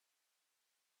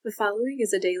The following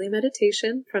is a daily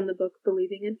meditation from the book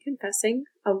Believing and Confessing,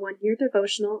 a one-year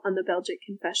devotional on the Belgic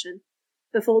Confession.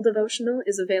 The full devotional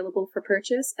is available for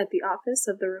purchase at the office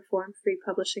of the Reformed Free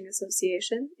Publishing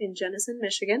Association in Jenison,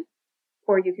 Michigan,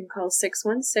 or you can call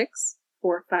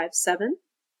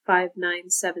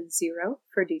 616-457-5970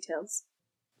 for details.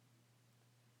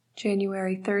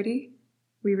 January 30,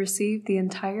 we receive the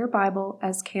entire Bible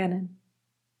as canon.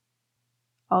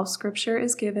 All Scripture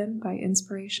is given by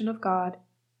inspiration of God.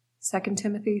 2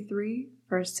 Timothy 3,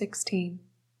 verse 16.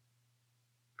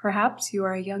 Perhaps you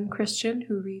are a young Christian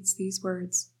who reads these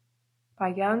words. By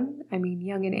young, I mean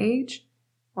young in age,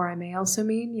 or I may also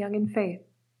mean young in faith,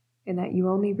 in that you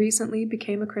only recently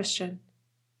became a Christian.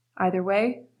 Either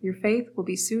way, your faith will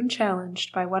be soon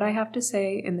challenged by what I have to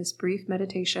say in this brief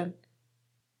meditation.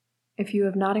 If you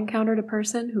have not encountered a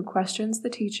person who questions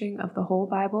the teaching of the whole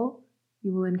Bible,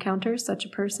 you will encounter such a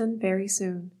person very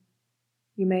soon.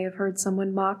 You may have heard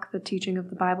someone mock the teaching of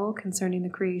the Bible concerning the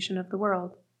creation of the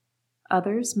world.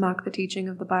 Others mock the teaching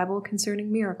of the Bible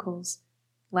concerning miracles,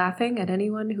 laughing at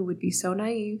anyone who would be so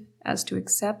naive as to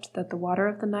accept that the water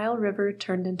of the Nile River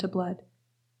turned into blood.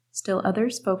 Still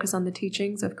others focus on the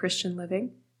teachings of Christian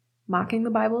living, mocking the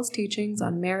Bible's teachings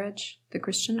on marriage, the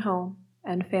Christian home,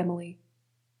 and family.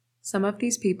 Some of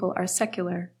these people are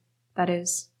secular, that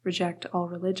is, reject all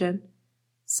religion.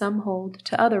 Some hold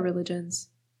to other religions,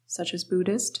 such as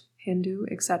Buddhist, Hindu,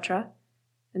 etc.,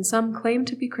 and some claim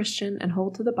to be Christian and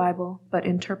hold to the Bible, but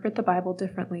interpret the Bible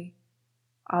differently.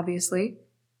 Obviously,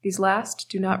 these last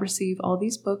do not receive all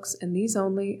these books and these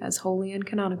only as holy and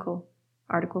canonical,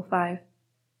 Article 5.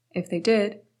 If they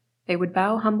did, they would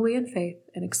bow humbly in faith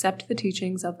and accept the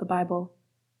teachings of the Bible.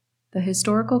 The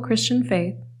historical Christian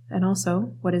faith, and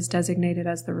also what is designated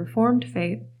as the Reformed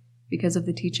faith, because of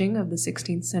the teaching of the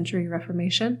 16th century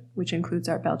Reformation, which includes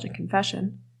our Belgic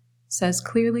Confession, says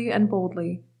clearly and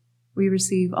boldly, we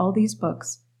receive all these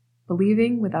books,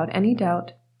 believing without any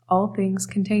doubt all things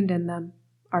contained in them,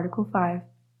 Article 5.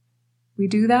 We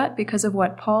do that because of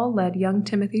what Paul led young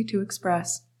Timothy to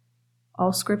express.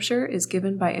 All Scripture is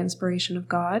given by inspiration of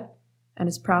God and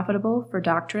is profitable for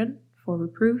doctrine, for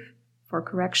reproof, for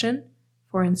correction,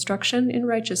 for instruction in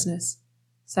righteousness,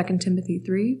 2 Timothy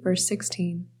 3, verse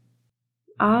 16.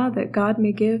 Ah, that God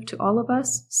may give to all of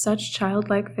us such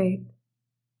childlike faith.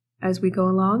 As we go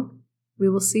along, we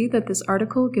will see that this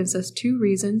article gives us two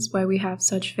reasons why we have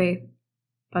such faith.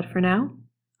 But for now,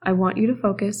 I want you to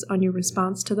focus on your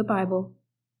response to the Bible.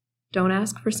 Don't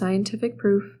ask for scientific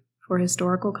proof, for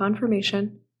historical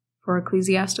confirmation, for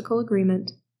ecclesiastical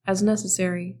agreement, as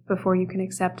necessary before you can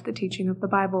accept the teaching of the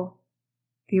Bible.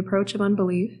 The approach of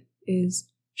unbelief is,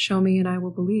 show me and I will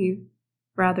believe,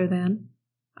 rather than,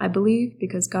 I believe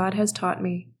because God has taught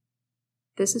me.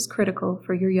 This is critical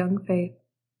for your young faith.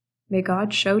 May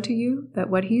God show to you that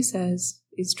what He says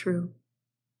is true.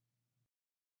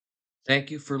 Thank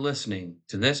you for listening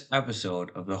to this episode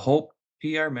of the Hope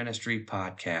PR Ministry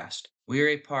podcast. We are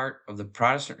a part of the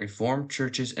Protestant Reformed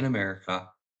Churches in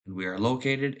America, and we are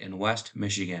located in West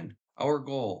Michigan. Our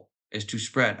goal is to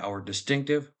spread our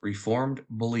distinctive Reformed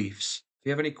beliefs. If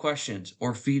you have any questions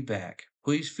or feedback,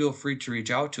 please feel free to reach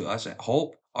out to us at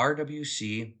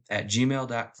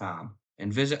hoperwc@gmail.com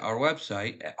and visit our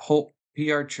website at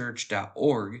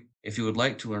hopeprchurch.org if you would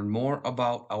like to learn more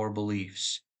about our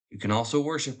beliefs. You can also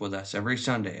worship with us every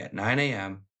Sunday at 9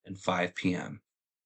 a.m. and 5 p.m.